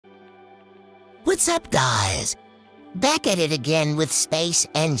What's up, guys? Back at it again with Space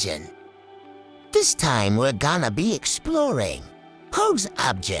Engine. This time we're gonna be exploring Hoag's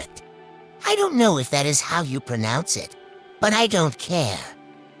object. I don't know if that is how you pronounce it, but I don't care.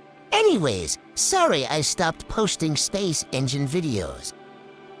 Anyways, sorry I stopped posting Space Engine videos.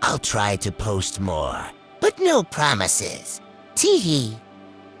 I'll try to post more, but no promises. Tee-hee.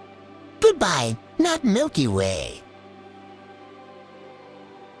 Goodbye, not Milky Way.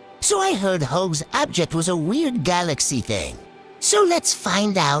 So I heard Hoag's object was a weird galaxy thing. So let's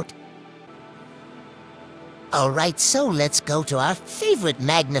find out. Alright, so let's go to our favorite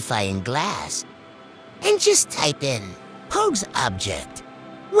magnifying glass and just type in Hoag's object.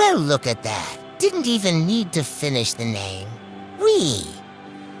 Well, look at that. Didn't even need to finish the name. Whee!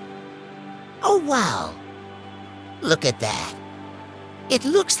 Oh wow. Look at that. It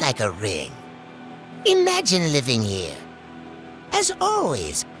looks like a ring. Imagine living here. As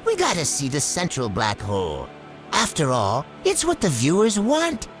always, we gotta see the central black hole. After all, it's what the viewers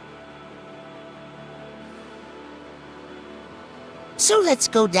want. So let's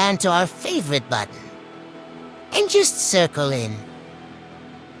go down to our favorite button and just circle in.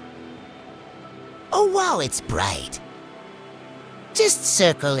 Oh wow, it's bright. Just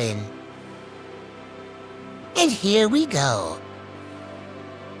circle in. And here we go.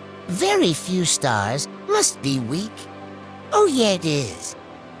 Very few stars must be weak. Oh yeah, it is.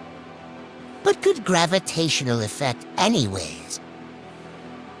 But good gravitational effect anyways.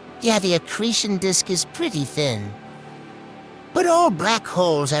 Yeah, the accretion disk is pretty thin. But all black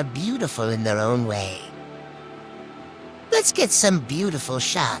holes are beautiful in their own way. Let's get some beautiful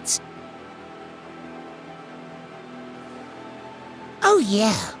shots. Oh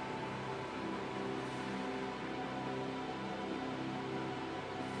yeah.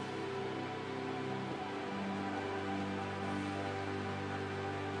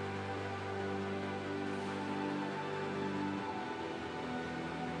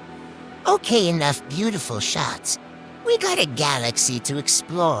 Okay, enough beautiful shots. We got a galaxy to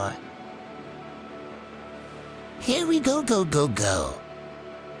explore. Here we go, go.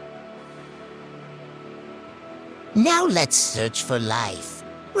 Now let's search for life.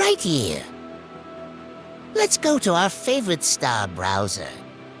 Right here. Let's go to our favorite star browser.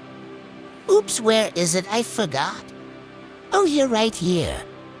 Oops, where is it? I forgot. Oh, you're right here.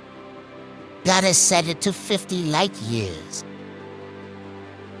 Gotta set it to 50 light years.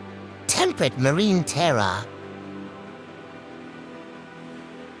 Temperate marine terra.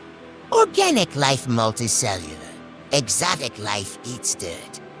 Organic life multicellular. Exotic life eats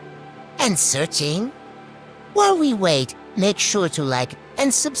dirt. And searching? While we wait, make sure to like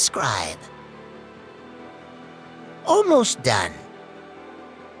and subscribe. Almost done.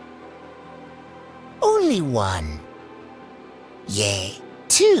 Only one. Yay,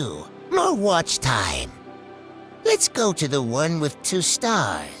 2. More watch time. Let's go to the one with 2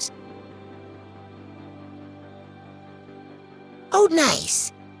 stars. Oh,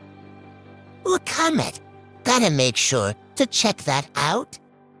 nice. A comet. Gotta make sure to check that out.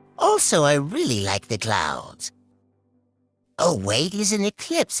 Also, I really like the clouds. Oh wait, is an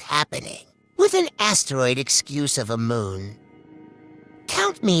eclipse happening with an asteroid excuse of a moon.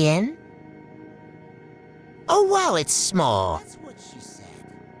 Count me in. Oh wow, it's small. That's what she said.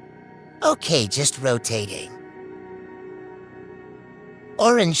 Okay, just rotating.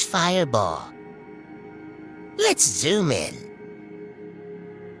 Orange fireball. Let's zoom in.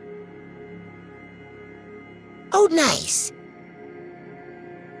 Oh, nice.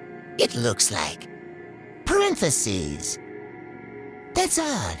 It looks like parentheses. That's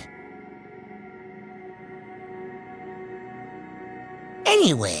odd.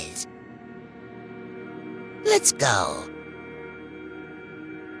 Anyways, let's go.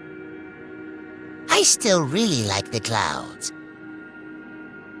 I still really like the clouds.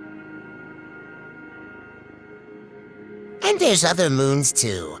 And there's other moons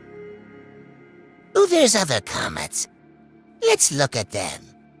too. Oh, there's other comets. Let's look at them.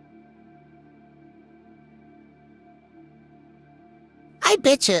 I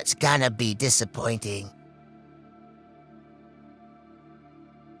betcha it's gonna be disappointing.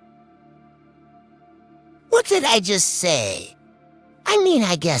 What did I just say? I mean,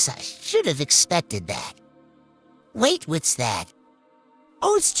 I guess I should have expected that. Wait, what's that?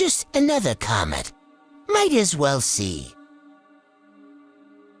 Oh, it's just another comet. Might as well see.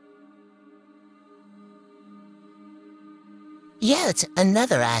 Yeah, it's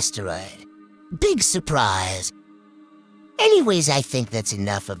another asteroid. Big surprise. Anyways, I think that's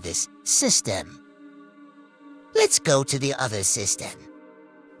enough of this system. Let's go to the other system,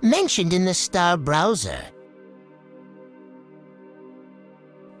 mentioned in the star browser.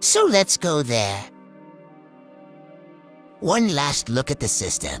 So let's go there. One last look at the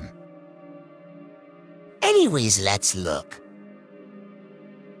system. Anyways, let's look.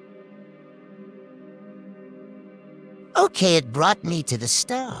 Okay, it brought me to the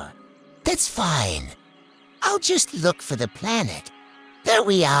star. That's fine. I'll just look for the planet. There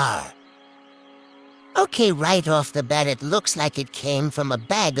we are. Okay, right off the bat, it looks like it came from a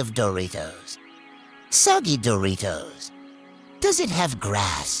bag of Doritos. Soggy Doritos. Does it have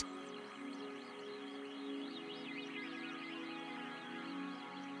grass?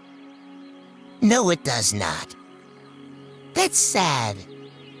 No, it does not. That's sad.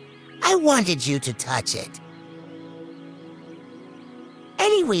 I wanted you to touch it.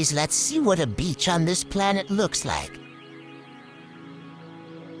 Anyways, let's see what a beach on this planet looks like.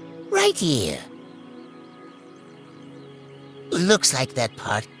 Right here. Looks like that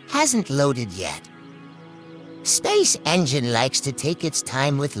part hasn't loaded yet. Space engine likes to take its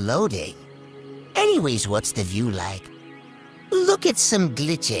time with loading. Anyways, what's the view like? Look at some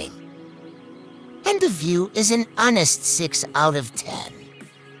glitching. And the view is an honest 6 out of 10.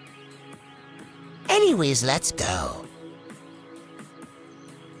 Anyways, let's go.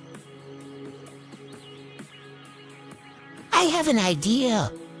 I have an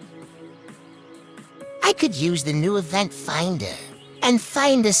idea. I could use the new event finder and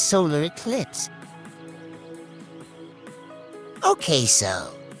find a solar eclipse. Okay,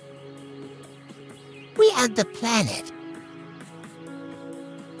 so we add the planet.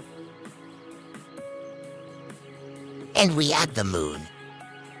 And we add the moon.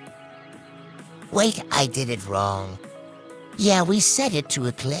 Wait, I did it wrong. Yeah, we set it to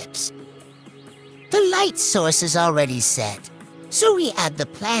eclipse. The light source is already set, so we add the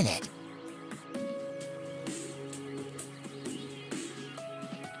planet.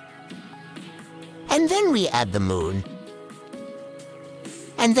 And then we add the moon.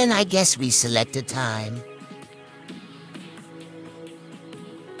 And then I guess we select a time.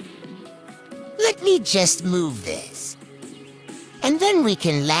 Let me just move this. And then we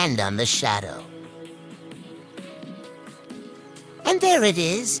can land on the shadow. And there it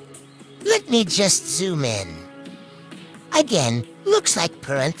is. Let me just zoom in. Again, looks like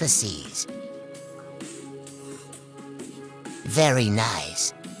parentheses. Very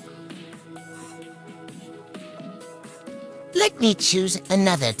nice. Let me choose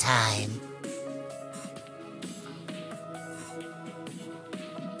another time.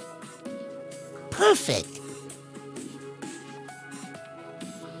 Perfect.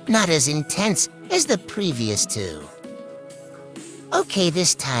 Not as intense as the previous two. Okay,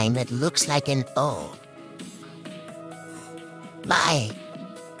 this time it looks like an O. Bye.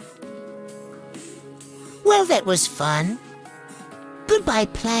 Well, that was fun. Goodbye,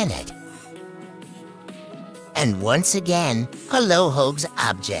 planet. And once again, hello, Hoag's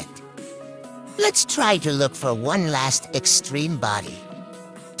object. Let's try to look for one last extreme body.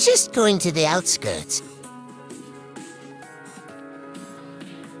 Just going to the outskirts.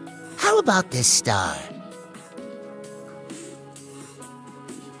 How about this star?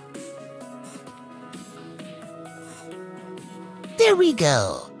 There we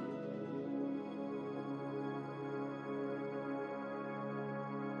go.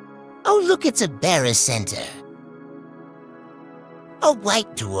 Oh, look, it's a barycenter. A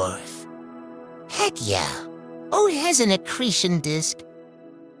white dwarf. Heck yeah. Oh, it has an accretion disk.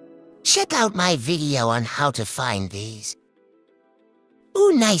 Check out my video on how to find these.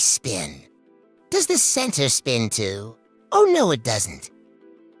 Ooh, nice spin. Does the center spin too? Oh, no, it doesn't.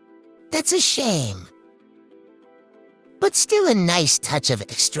 That's a shame. But still a nice touch of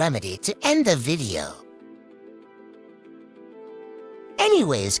extremity to end the video.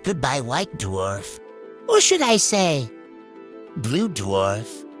 Anyways, goodbye, white dwarf. Or should I say, blue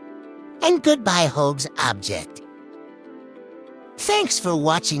dwarf. And goodbye, Hoag's object. Thanks for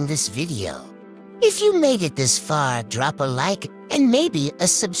watching this video. If you made it this far, drop a like and maybe a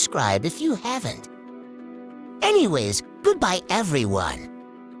subscribe if you haven't. Anyways, goodbye everyone.